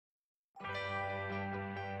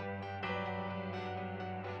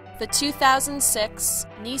The 2006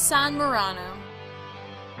 Nissan Murano.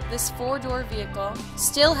 This four-door vehicle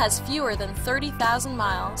still has fewer than 30,000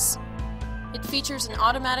 miles. It features an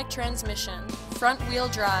automatic transmission, front-wheel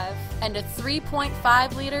drive, and a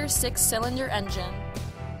 3.5-liter six-cylinder engine.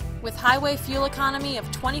 With highway fuel economy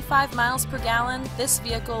of 25 miles per gallon, this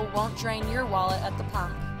vehicle won't drain your wallet at the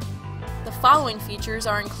pump. The following features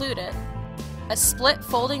are included: a split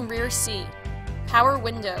folding rear seat, power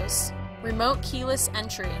windows, remote keyless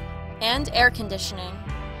entry, and air conditioning.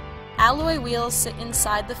 Alloy wheels sit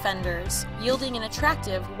inside the fenders, yielding an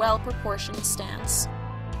attractive, well-proportioned stance.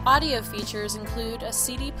 Audio features include a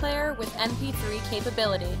CD player with MP3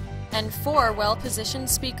 capability and 4 well-positioned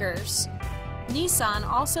speakers. Nissan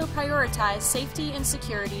also prioritized safety and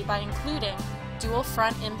security by including dual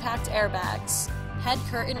front impact airbags, head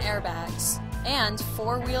curtain airbags, and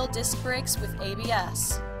 4-wheel disc brakes with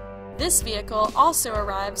ABS. This vehicle also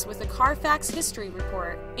arrives with a Carfax history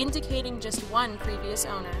report, indicating just one previous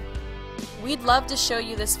owner. We'd love to show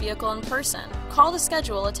you this vehicle in person. Call to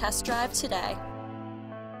schedule a test drive today.